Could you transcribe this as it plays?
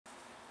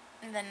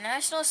The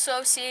National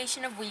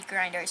Association of Wheat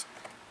Grinders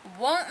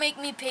won't make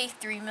me pay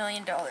 $3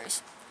 million,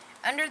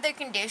 under the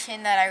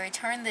condition that I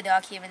return the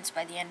documents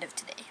by the end of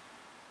today.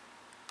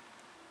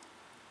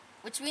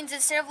 Which means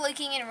instead of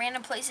looking in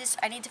random places,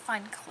 I need to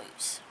find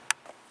clues.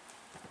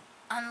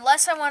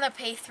 Unless I want to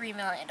pay $3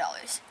 million.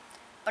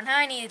 But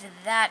I need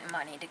that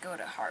money to go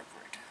to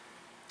Harvard.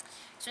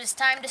 So it's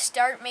time to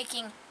start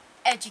making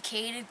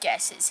educated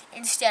guesses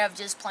instead of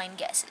just plain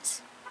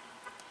guesses.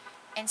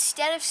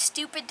 Instead of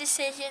stupid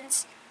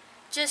decisions,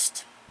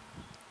 just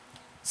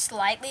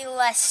slightly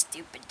less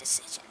stupid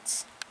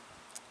decisions.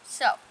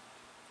 So,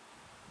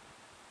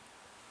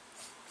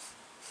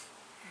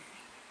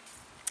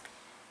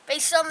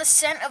 based on the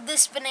scent of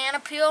this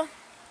banana peel,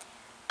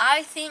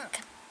 I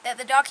think that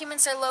the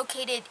documents are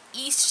located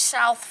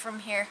east-south from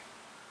here.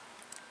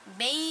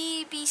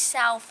 Maybe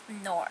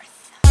south-north.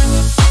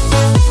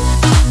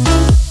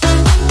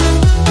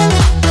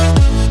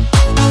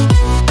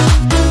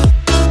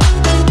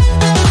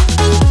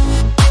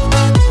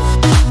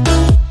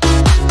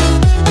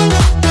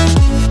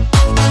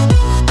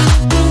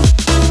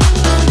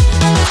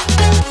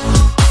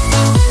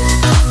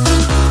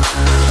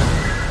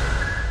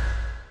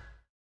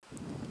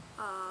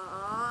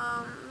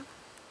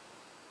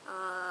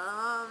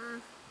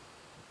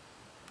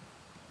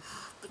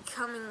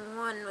 Becoming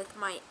one with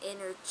my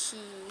inner chi.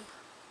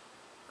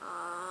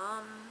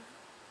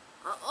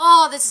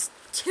 Oh, this is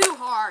too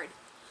hard.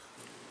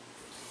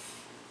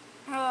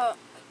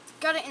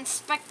 Gotta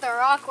inspect the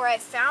rock where I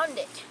found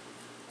it.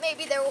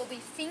 Maybe there will be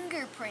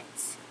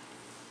fingerprints,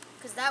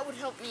 because that would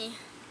help me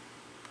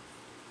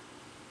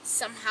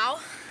somehow.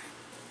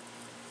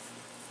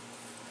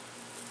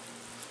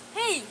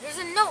 Hey, there's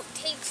a note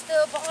taped to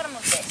the bottom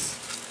of this.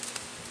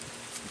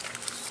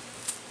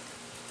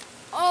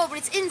 Oh, but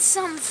it's in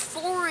some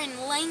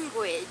foreign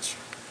language.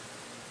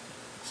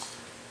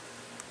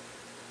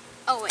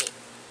 Oh wait,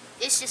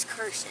 it's just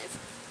cursive.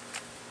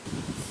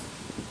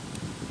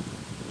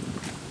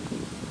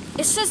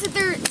 It says that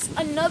there's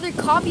another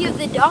copy of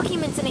the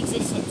documents in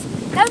existence.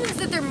 That means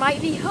that there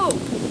might be hope.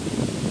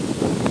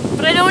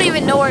 But I don't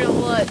even know where to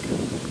look.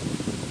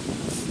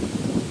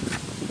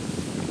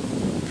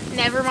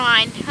 Never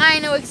mind, I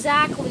know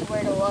exactly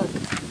where to look.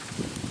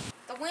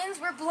 The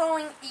winds were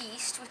blowing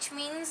east, which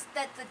means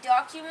that the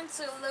documents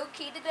are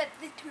located at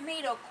the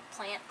tomato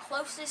plant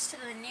closest to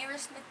the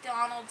nearest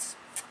McDonald's.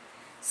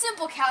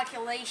 Simple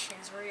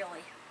calculations,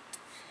 really.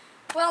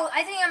 Well,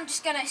 I think I'm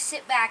just gonna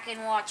sit back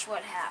and watch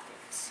what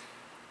happens.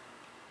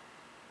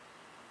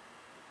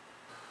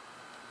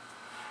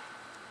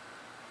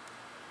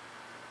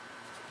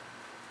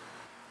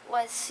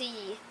 Let's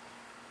see.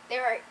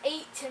 There are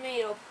 8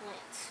 tomato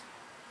plants.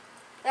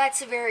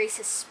 That's very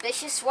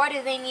suspicious. Why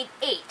do they need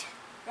 8?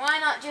 Why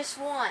not just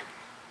 1?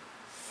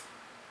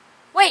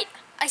 Wait,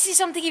 I see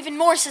something even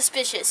more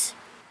suspicious.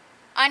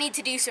 I need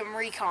to do some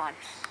recon.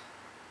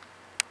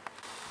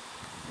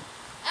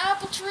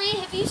 Apple Tree,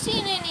 have you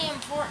seen any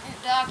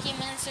important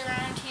documents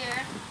around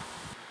here?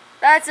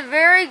 That's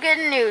very good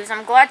news.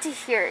 I'm glad to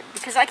hear it,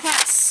 because I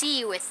can't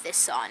see with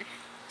this on.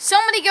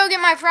 Somebody go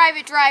get my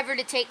private driver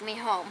to take me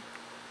home.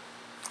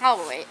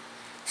 Oh, wait.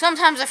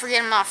 Sometimes I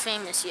forget I'm not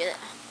famous yet.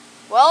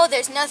 Well,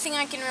 there's nothing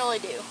I can really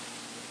do.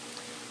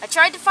 I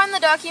tried to find the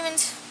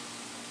documents,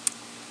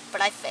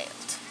 but I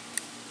failed.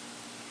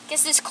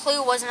 Guess this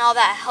clue wasn't all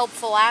that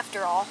helpful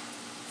after all.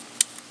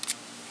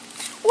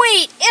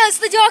 Wait, yeah, it's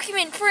the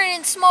document printed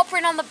in small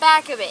print on the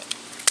back of it.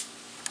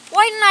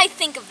 Why didn't I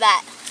think of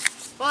that?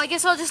 Well, I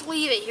guess I'll just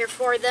leave it here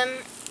for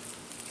them.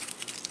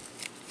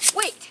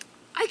 Wait,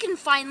 I can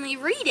finally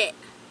read it.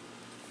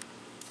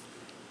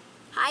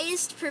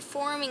 Highest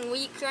performing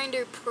wheat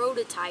grinder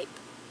prototype.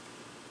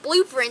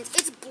 Blueprints.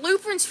 It's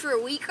blueprints for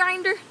a wheat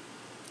grinder?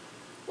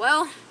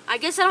 Well, I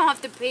guess I don't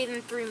have to pay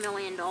them $3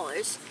 million.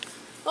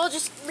 I'll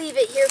just leave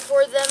it here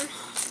for them.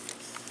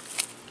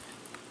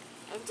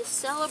 And to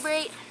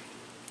celebrate,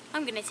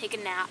 I'm gonna take a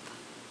nap.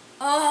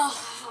 Oh.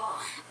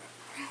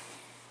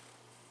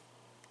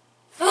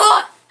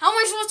 Ugh! How am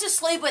I supposed to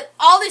sleep with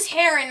all this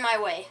hair in my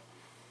way?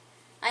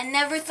 I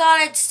never thought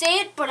I'd say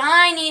it, but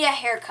I need a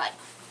haircut.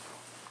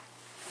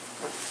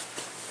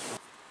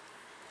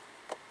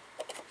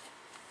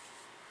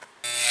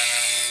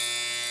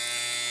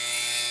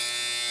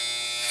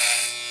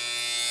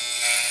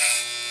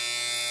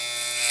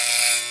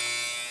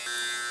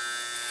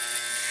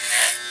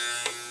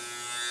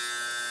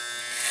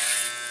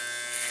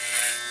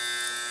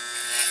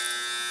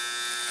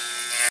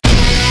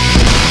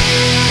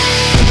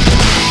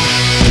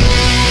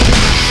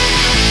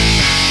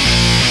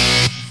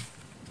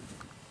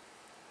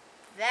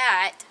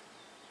 That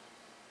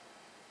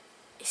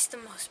is the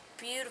most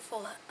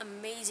beautiful,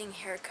 amazing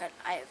haircut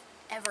I have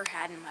ever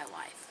had in my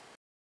life.